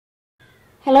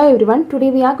Hello everyone, today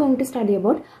we are going to study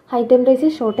about high temperature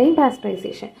short time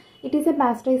pasteurization. It is a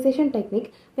pasteurization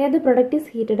technique where the product is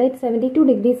heated at 72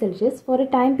 degrees Celsius for a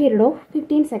time period of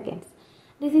 15 seconds.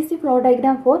 This is the flow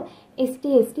diagram for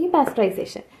HTST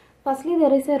Pasteurization. Firstly,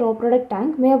 there is a raw product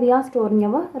tank where we are storing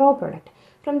our raw product.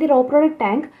 From the raw product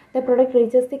tank, the product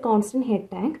reaches the constant head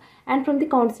tank, and from the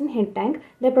constant head tank,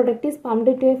 the product is pumped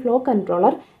into a flow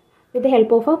controller with the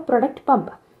help of a product pump.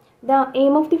 The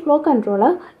aim of the flow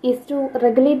controller is to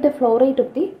regulate the flow rate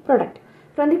of the product.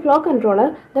 From the flow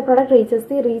controller, the product reaches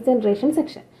the regeneration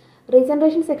section.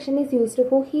 Regeneration section is used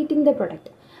for heating the product.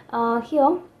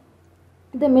 Here,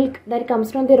 the milk that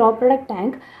comes from the raw product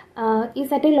tank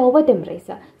is at a lower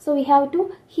temperature. So, we have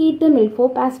to heat the milk for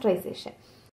pasteurization.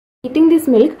 Heating this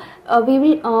milk, we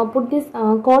will put this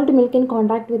cold milk in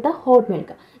contact with the hot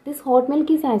milk. This hot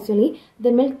milk is actually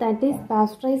the milk that is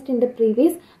pasteurized in the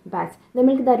previous batch. The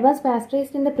milk that was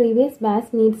pasteurized in the previous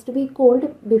batch needs to be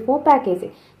cooled before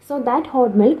packaging. So that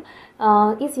hot milk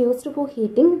is used for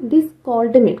heating this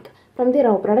cold milk from the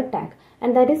raw product tank.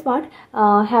 And that is what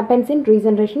happens in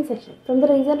regeneration section. From the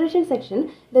regeneration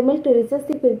section, the milk reaches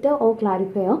the filter or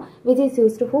clarifier, which is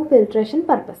used for filtration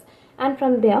purpose. And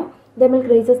from there, the milk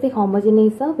reaches the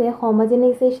homogenizer, where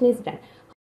homogenization is done.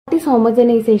 What is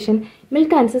homogenization? Milk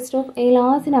consists of a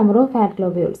large number of fat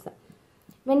globules.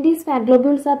 When these fat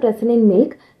globules are present in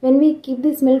milk, when we keep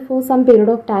this milk for some period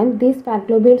of time, these fat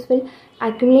globules will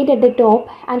accumulate at the top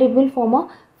and it will form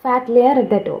a fat layer at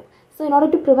the top. So in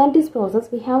order to prevent this process,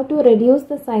 we have to reduce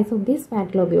the size of these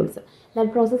fat globules.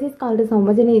 That process is called as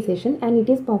homogenization, and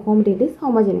it is performed in this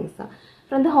homogenizer.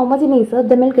 From the homogenizer,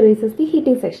 the milk reaches the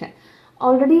heating section.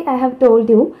 Already I have told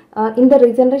you in the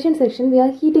regeneration section we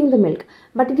are heating the milk,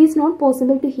 but it is not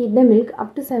possible to heat the milk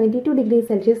up to 72 degrees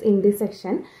Celsius in this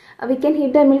section. We can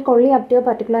heat the milk only up to a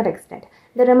particular extent.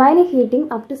 The remaining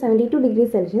heating up to 72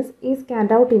 degrees Celsius is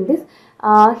carried out in this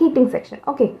heating section.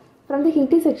 Okay, from the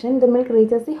heating section the milk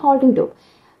reaches the holding tube,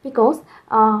 because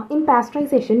in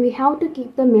pasteurization we have to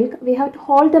keep the milk, we have to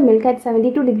hold the milk at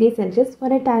 72 degrees Celsius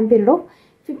for a time period of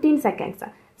 15 seconds.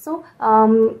 So,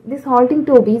 this holding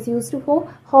tube is used for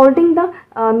holding the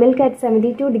milk at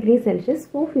 72 degrees Celsius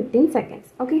for 15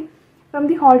 seconds. Okay. From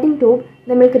the holding tube,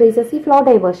 the milk reaches the flow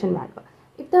diversion valve.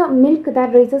 If the milk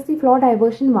that reaches the flow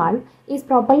diversion valve is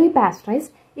properly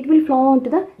pasteurized, it will flow on to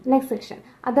the next section.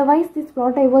 Otherwise, this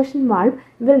flow diversion valve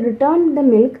will return the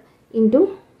milk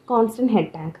into constant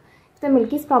head tank. If the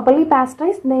milk is properly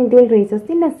pasteurized, then it will reach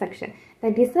the next section.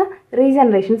 That is the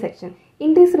regeneration section.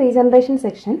 In this regeneration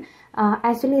section,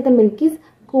 actually the milk is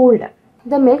cooled.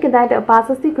 The milk that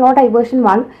passes the flow diversion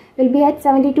valve will be at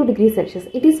 72 degrees Celsius.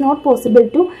 It is not possible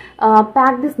to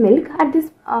pack this milk at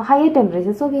this higher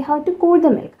temperature. So we have to cool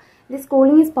the milk. This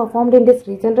cooling is performed in this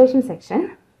regeneration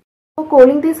section. For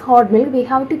cooling this hot milk, we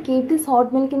have to keep this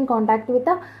hot milk in contact with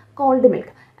the cold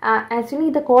milk. Actually,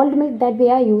 the cold milk that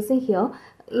we are using here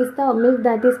is the milk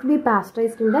that is to be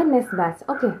pasteurized in the next batch.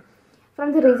 Okay.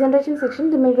 From the regeneration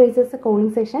section, the milk reaches the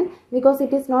cooling section, because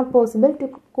it is not possible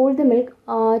to cool the milk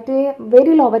to a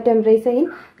very lower temperature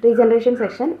in regeneration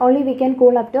section. Only we can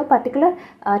cool up to a particular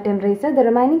temperature. The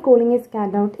remaining cooling is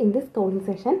carried out in this cooling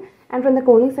section, and from the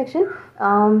cooling section,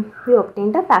 we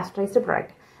obtain the pasteurized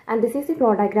product. And this is the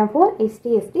flow diagram for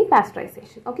HTST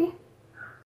pasteurization. Okay.